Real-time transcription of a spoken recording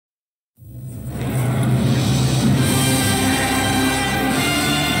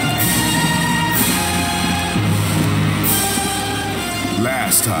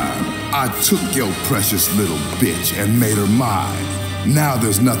I took your precious little bitch and made her mine. Now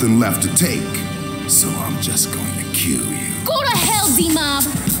there's nothing left to take, so I'm just going to kill you. Go to hell, D-Mob!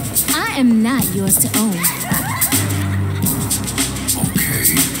 I am not yours to own.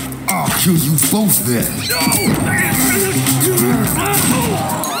 Okay, I'll kill you both then.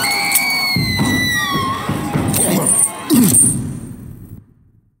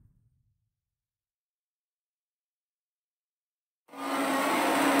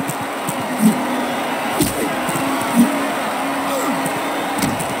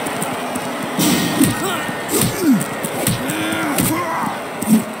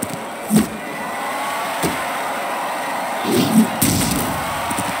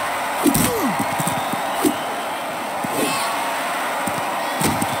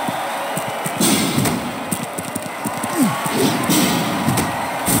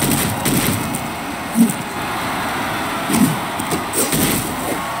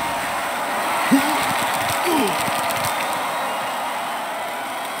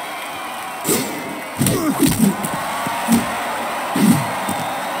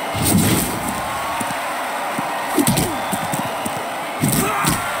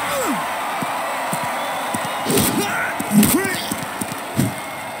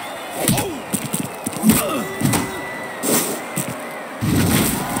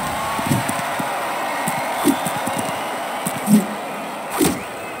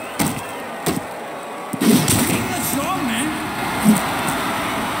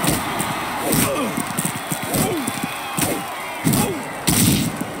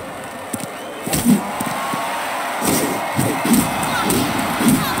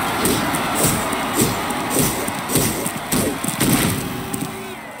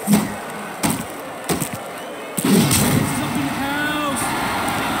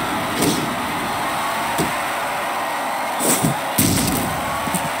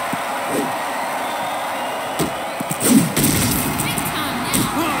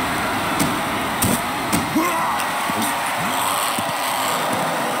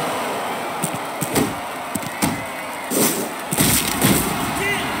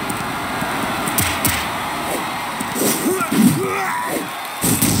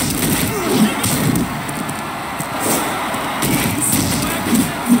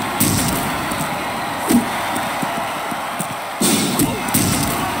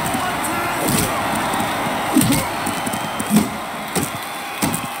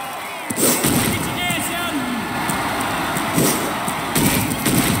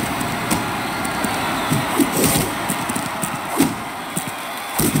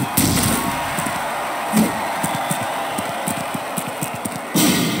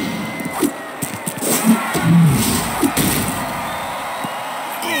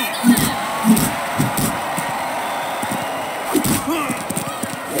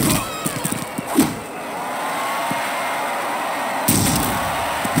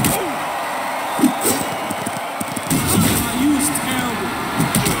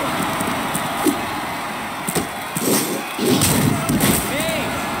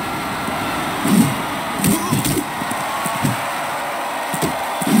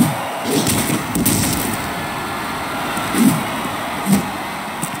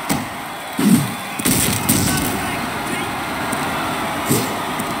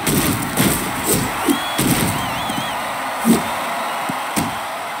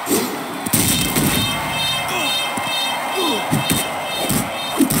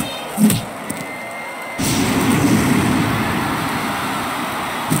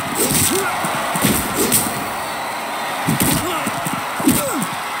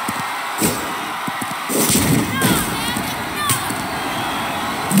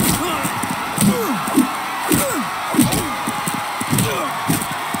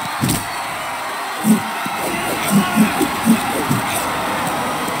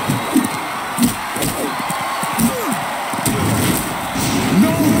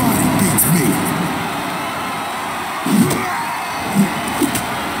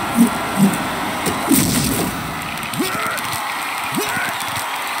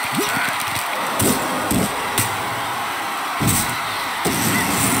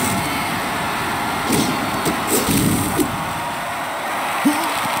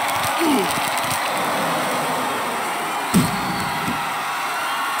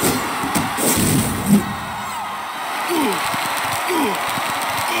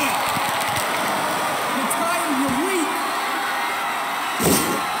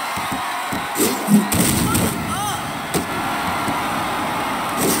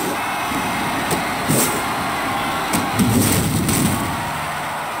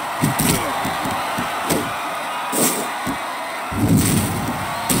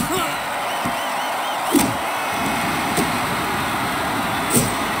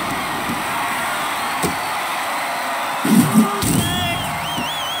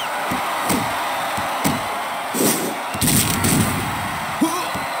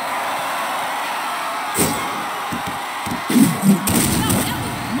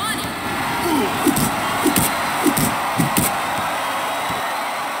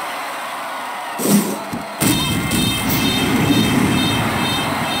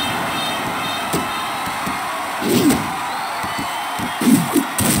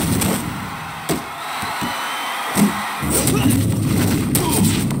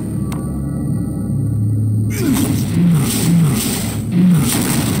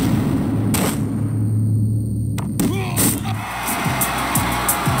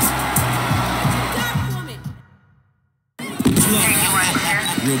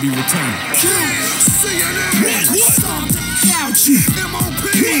 will be returned. CNN, stomped out you. MOP,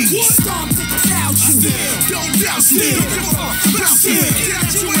 stomped out you. Don't doubt, still give a fuck about still. Get at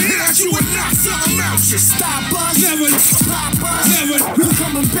you and hit at you and knock something out you. Stop us, never pop us, never. We're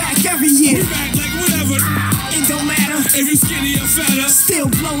coming back every year. We back like whatever. It don't matter if you skinny or fatter. Still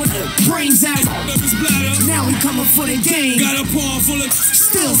blowing brains out of his bladder. Now we coming for the game. Got a paw full of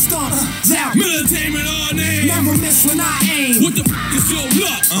still starter. Out. Militainment all name. Never miss when I aim. What the f is your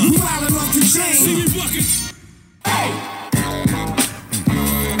luck? Wildin' off the chain. See me bucking. Hey.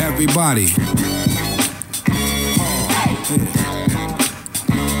 Everybody.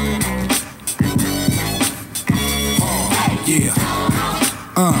 Yeah.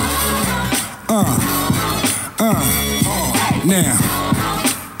 Now.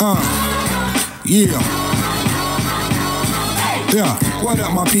 Yeah. What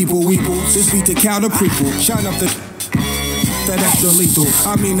up, my people, weeple? This beat to counter prequel. Shine up that extra lethal.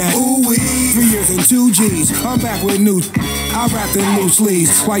 I mean that ooh-wee. 3 years and 2 G's. I'm back with new. I rapped in loose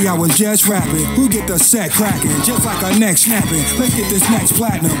sleeves while y'all was just rapping. Who get the set cracking? Just like a neck snapping. Let's get this next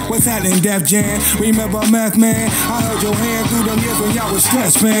platinum. What's happening, Def Jam? Remember Meth Man? I held your hand through them years when y'all was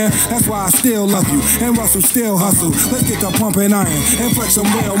stressed, man. That's why I still love you. And Russell still hustle. Let's get the pumping iron and flex some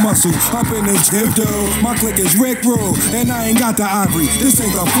real muscle. Up in the gym, dude. My clique is Rick Rule. And I ain't got the ivory. This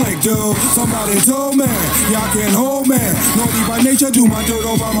ain't the flick, dude. Somebody told me y'all can't hold me. Naughty by nature, do my dirt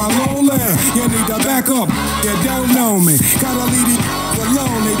over my lowland. You need to back up. You don't know me. Gotta leave it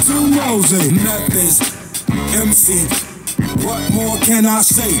alone, they too nosy. Memphis, MC, what more can I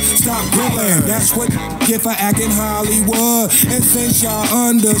say? Stop grilling, that's what get for acting Hollywood. And since y'all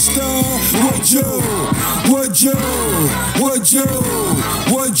understood, would you?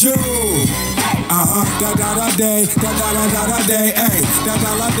 Da-da-da-day, da-da-da-da-day, ayy.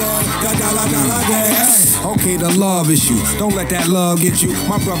 Da-da-da-day, ayy. Okay, the love issue, don't let that love get you.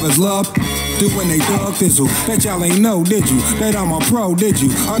 My brothers love do when they thug fizzle. Bet y'all ain't know, did you? That I'm a pro, did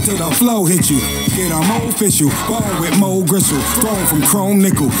you? Until the flow hit you. Get I'm official, born with Mo Gristle. Thrown from chrome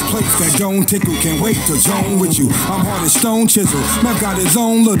nickel, plates that don't tickle. Can't wait to zone with you. I'm hard as stone chisel. Meth got his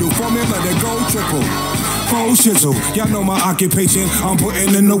own little formula that go triple. Full shizzle, y'all know my occupation. I'm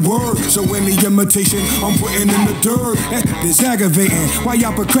putting in the work, so any imitation, I'm putting in the dirt. That is aggravating. Why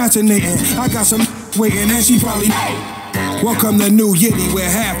y'all procrastinating? I got some waiting, and she probably. Welcome to New Yiddy, where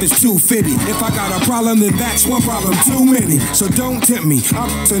half is 250. If I got a problem, then that's one problem too many. So don't tempt me,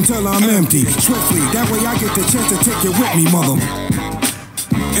 I'm until I'm empty. Swiftly, that way I get the chance to take you with me, mother.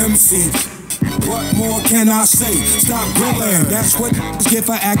 MC. What more can I say? Stop grilling. That's what get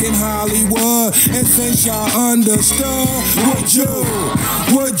for acting Hollywood. And since y'all understood, would you?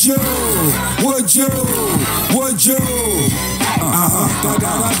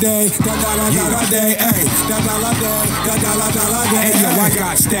 Da-da-da-day, da-da-da-da-day, ayy. Da-da-da-day, hey, yo, I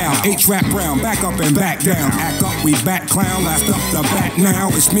got style. H-Rap Brown, back up and back down. Act up, we back clown. Last up the back now.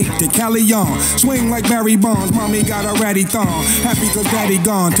 It's me, the Callion. Swing like Barry Bonds. Mommy got a ratty thong. Happy cause daddy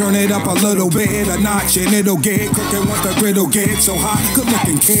gone. Turn it up a little bit, a notch, and it'll get cooking once the griddle get so hot. Good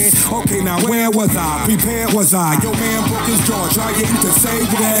looking kid. Okay, now where was I? Prepared was I? Your man broke his jaw, trying to save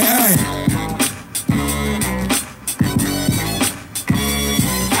that. Hey.